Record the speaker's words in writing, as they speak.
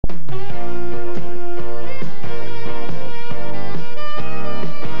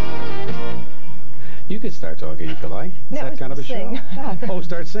You could start talking if you like. Is that kind of a show? Oh,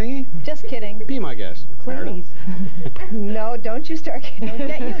 start singing? Just kidding. Be my guest. Please. No, don't you start. Don't you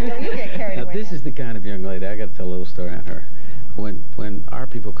get carried away. Now, this is the kind of young lady, I got to tell a little story on her. When our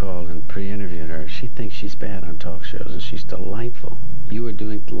people call and pre-interview her, she thinks she's bad on talk shows, and she's delightful. You were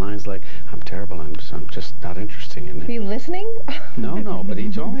doing lines like, I'm terrible, I'm just not interesting in it. Were you listening? No, but he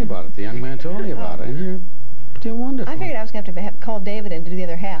told me about it. The young man told me about it, and you're wonderful. I figured I was going to have to call David in to do the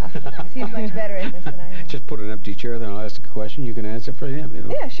other half. He's much better at this than I am. Just put an empty chair there and I'll ask a question. You can answer for him. You know?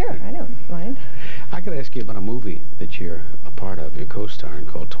 Yeah, sure. I don't mind. I could ask you about a movie that you're a part of, you're co-starring,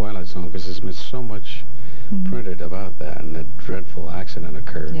 called Twilight Zone, because there's been so much printed about that, and that dreadful accident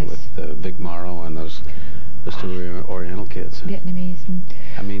occurred with Vic Morrow and those two Oriental kids. Vietnamese.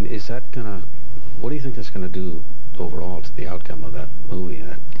 I mean, is that gonna? What do you think that's gonna do overall to the outcome of that movie?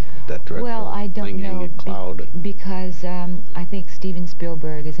 That dreadful well, I don't know cloud. Because I think Steven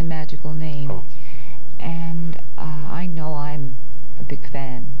Spielberg is a magical name, and I know I'm a big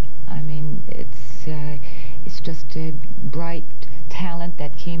fan. I mean, it's just a bright talent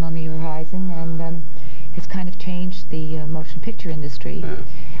that came on the horizon and has kind of changed the motion picture industry.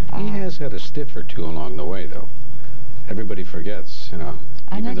 He has had a stiff or two along the way, though. Everybody forgets, you know.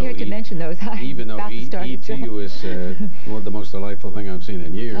 I'm not here to mention those. Even though E.T. was one of the most delightful thing I've seen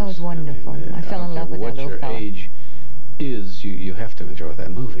in years. Oh, it was wonderful. I fell in love with that little fella. What your age is, you have to enjoy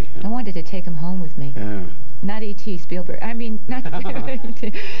that movie. I wanted to take him home with me. Yeah. Not E.T. Spielberg. I mean, not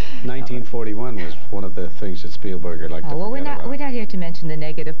 1941 was one of the things that Spielberg liked to forget about. We're not here to mention the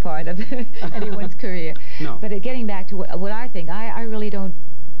negative part of anyone's career. No. But getting back to what I think, I really don't.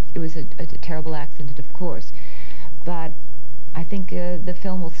 It was a terrible accident, of course, but I think the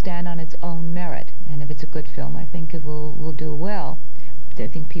film will stand on its own merit, and if it's a good film, I think it will do well. I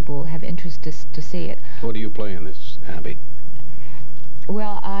think people will have interest to see it. What do you play in this, Abby?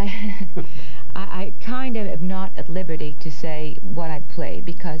 Well, I kind of am not at liberty to say what I play,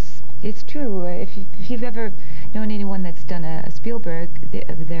 because it's true. If you've ever known anyone that's done a Spielberg,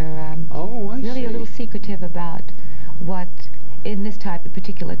 they're really a little secretive about what in this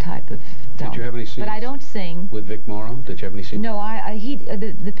particular type of film. Did you have any scenes? But I don't sing. With Vic Morrow? Did you have any scenes? No,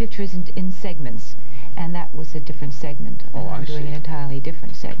 the picture is in segments, and that was a different segment. I'm doing an entirely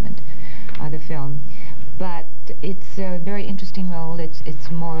different segment of the film. But it's a very interesting role.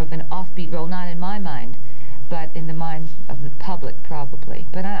 It's more of an offbeat role, not in my mind, but in the minds of the public, probably.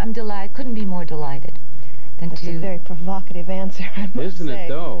 But I'm delighted. Couldn't be more delighted than That's a very provocative answer, I must Isn't say. it,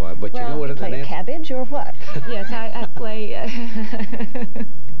 though? But well, you know what? You play a cabbage or what? Yes, I play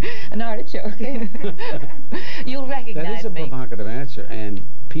an artichoke. You'll recognize me. That is a provocative answer, and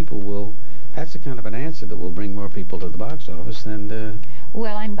people will. That's the kind of an answer that will bring more people to the box office than.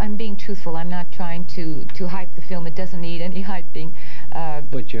 Well, I'm being truthful. I'm not trying to hype the film. It doesn't need any hyping.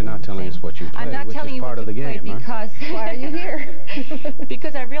 But you're not telling us what you play, I'm not which telling is you part of the game, because why are you here?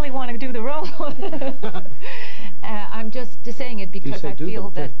 Because I really want to do the role. I'm just saying it because I feel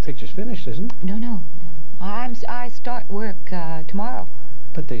that the picture's finished, isn't it? No. I start work tomorrow.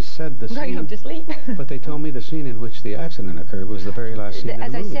 But they said the scene. I'm going home to sleep. But they told me the scene in which the accident occurred was the very last scene in the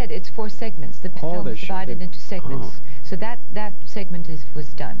movie. As I said, it's 4 segments. The film is divided into segments. So that segment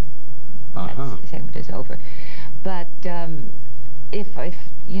was done. That segment is over. But if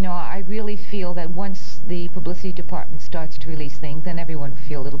you know, I really feel that once the publicity department starts to release things, then everyone will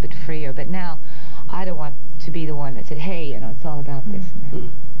feel a little bit freer. But now, I don't want to be the one that said, hey, you know, it's all about this.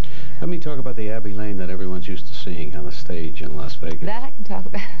 Let me talk about the Abbey Lane that everyone's used to seeing on the stage in Las Vegas. That I can talk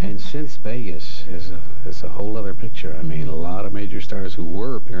about. And since Vegas is a whole other picture. I mean, a lot of major stars who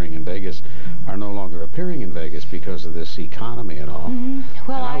were appearing in Vegas are no longer appearing in Vegas because of this economy and all.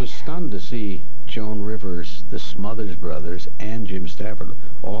 Well, and I was stunned to see Joan Rivers, the Smothers Brothers, and Jim Stafford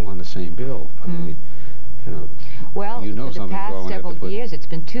all on the same bill. I mean, you know, well, you know for the past several years, it's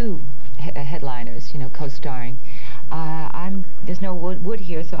been 2 headliners, you know, co-starring. There's no wood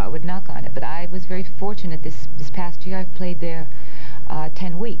here, so I would knock on it. But I was very fortunate this past year. I've played there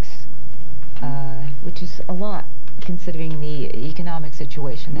 10 weeks, which is a lot considering the economic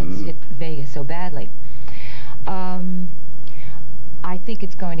situation that's hit Vegas so badly. I think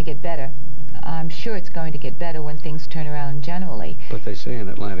it's going to get better. I'm sure it's going to get better when things turn around generally. But they say in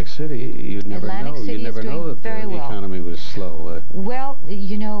Atlantic City, you'd never know. You'd never know that the economy was slow. Well,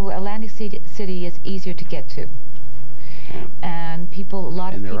 you know, Atlantic City is easier to get to. And a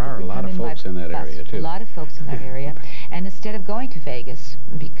lot of people there are a lot of folks in that area, too. A lot of folks in that area. And instead of going to Vegas,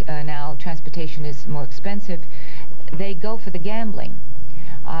 now transportation is more expensive, they go for the gambling.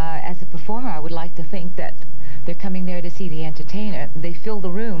 As a performer, I would like to think that They're coming there to see the entertainer. They fill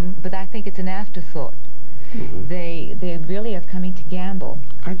the room, but I think it's an afterthought. They really are coming to gamble.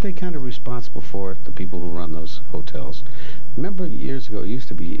 Aren't they kind of responsible for it, the people who run those hotels? Remember years ago, it used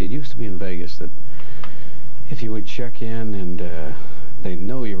to be in Vegas that if you would check in and they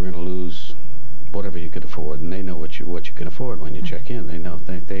know you were going to lose whatever you could afford, and they know what you can afford when you check in. They know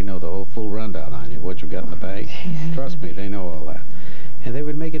the whole full rundown on you, what you got in the bag. Trust me, they know all that. And they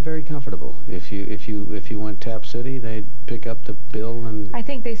would make it very comfortable. If you went Tap City, they'd pick up the bill and I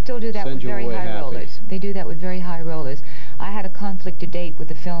think they still do that with very high rollers. They do that with very high rollers. I had a conflict of date with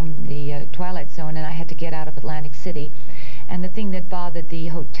the film The Twilight Zone, and I had to get out of Atlantic City. And the thing that bothered the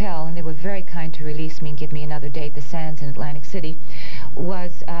hotel, and they were very kind to release me and give me another date, the Sands in Atlantic City,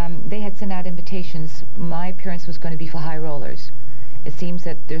 was they had sent out invitations. My appearance was going to be for high rollers. It seems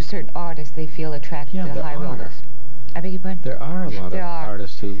that there's certain artists they feel attract to high rollers. I beg your pardon? There are a lot of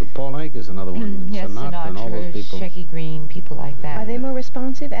artists who. Paul Anka is another one. Yes, Sinatra and all those people. Shecky Green, people like that. Are they more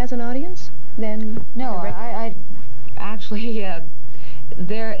responsive as an audience than? No, I actually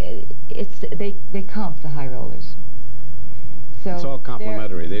they comp the high rollers. So it's all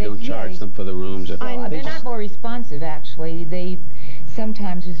complimentary. They don't charge them for the rooms. They're not more responsive, actually. They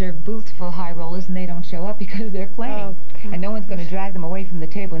sometimes reserve booths for high rollers, and they don't show up because they're playing. Okay. And no one's going to drag them away from the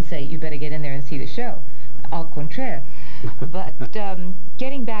table and say, you better get in there and see the show. Au contraire. But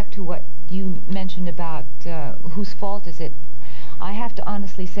getting back to what you mentioned about whose fault is it, I have to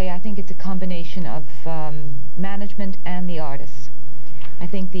honestly say I think it's a combination of management and the artists. I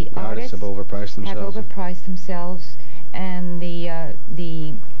think the artists have overpriced themselves. And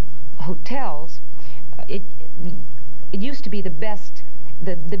the hotels, it used to be the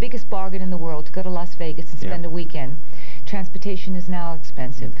biggest bargain in the world to go to Las Vegas and spend a weekend. Transportation is now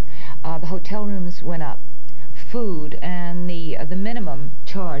expensive. The hotel rooms went up. Food and the minimum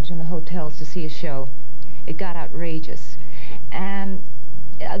charge in the hotels to see a show, it got outrageous. And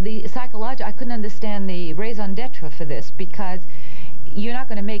I couldn't understand the raison d'etre for this, because you're not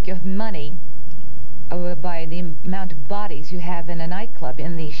going to make your money by the amount of bodies you have in a nightclub,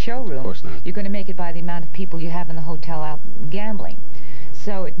 in the showroom. Of course not. You're going to make it by the amount of people you have in the hotel out gambling.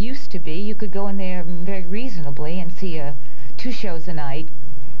 So it used to be you could go in there very reasonably and see 2 shows a night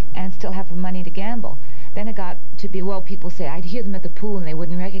and still have the money to gamble. Then it got to be, well, people say, I'd hear them at the pool and they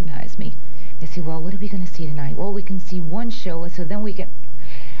wouldn't recognize me. They say, well, what are we going to see tonight? Well, we can see 1 show, so then we can...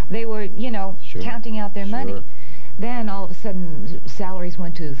 They were, counting out their money. Then all of a sudden, salaries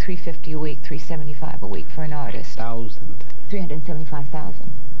went to $350 a week, $375 a week for an artist. $375,000.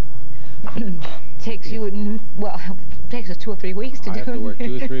 Takes you, takes us 2 or 3 weeks to do. I have to work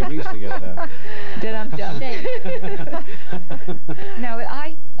 2 or 3 weeks to get that. No,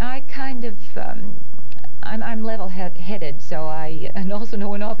 I kind of, I'm level-headed, so and also no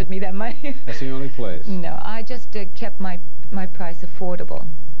one offered me that money. That's the only place. No, I just kept my price affordable,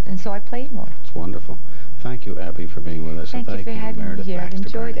 and so I played more. It's wonderful. Thank you, Abby, for being with us. Thank you for having me here. I've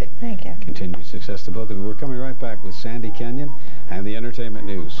enjoyed it. Thank you. Continued success to both of you. We're coming right back with Sandy Kenyon and the entertainment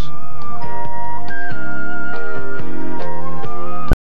news.